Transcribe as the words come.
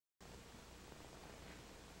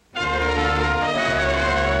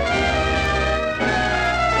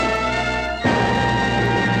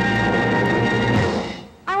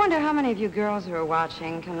girls who are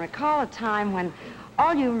watching can recall a time when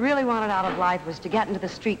all you really wanted out of life was to get into the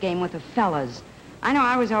street game with the fellas. I know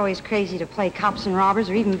I was always crazy to play cops and robbers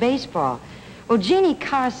or even baseball. Well, Jeannie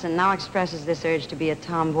Carson now expresses this urge to be a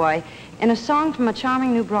tomboy in a song from a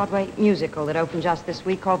charming new Broadway musical that opened just this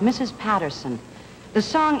week called Mrs. Patterson. The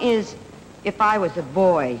song is If I Was a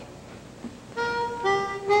Boy.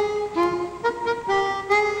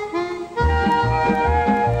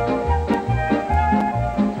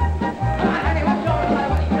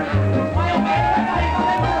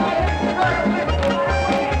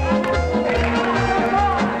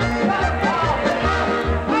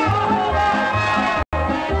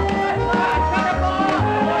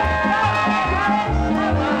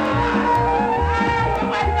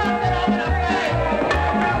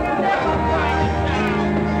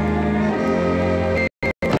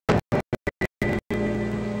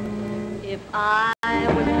 I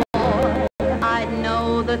was born, I'd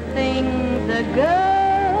know the things a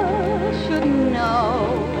girl shouldn't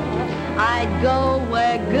know. I'd go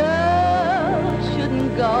where girls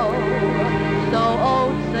shouldn't go, sow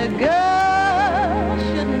oats a girl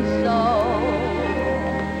shouldn't sow.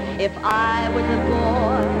 If I was a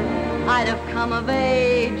boy, I'd have come of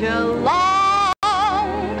age a long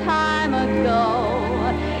time ago.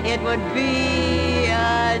 It would be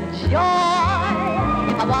a joy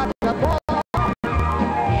if I was a boy.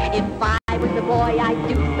 If I was a boy, I'd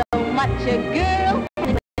do so much a girl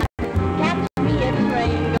can catch me a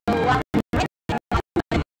train, go up and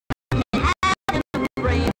the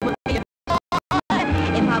brain would be a boy.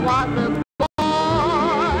 If I was a boy,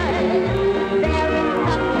 there is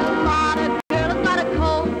such a lot of girls got a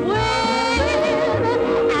cold wind,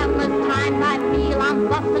 and the times I feel I'm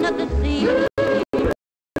busting at the seams,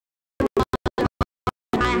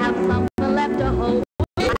 I have something left to hold.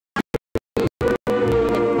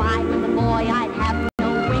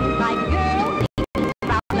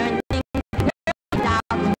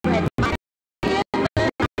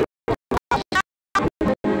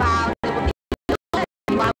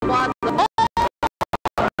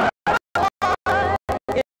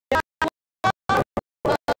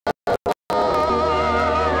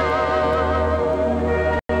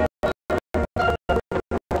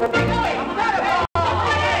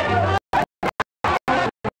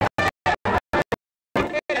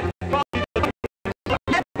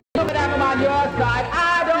 I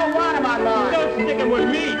don't want him on line. Don't stick him with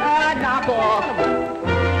me. Knock off.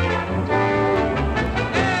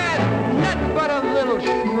 Nothing but a little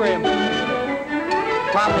shrimp.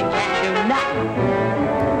 Probably can't do nothing.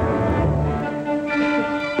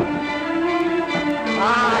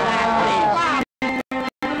 That's it.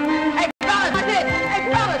 Hey, fellas, that's it. Hey,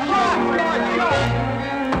 fellas, short.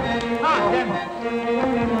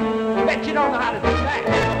 Bet you don't know how to do that.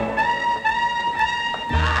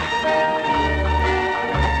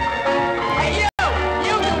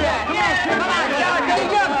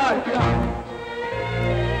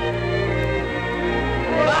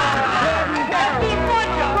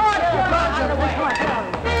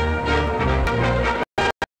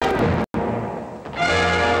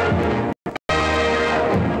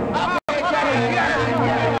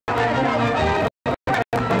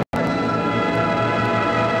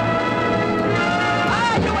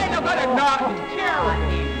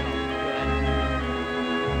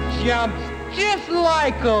 Jumps just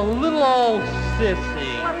like a little old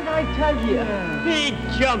sissy. What did I tell you? He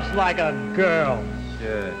jumps like a girl.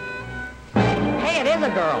 Sure. Hey, it is a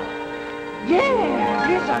girl. Yeah,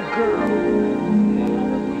 it is a girl.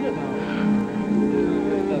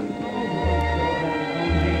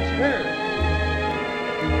 It's her.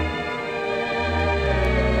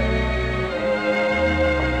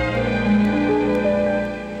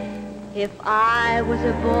 If I was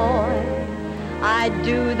a boy, I'd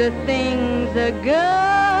do the things a girl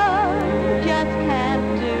just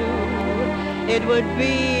can't do. It would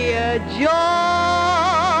be a joy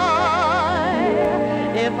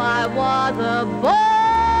if I was a boy.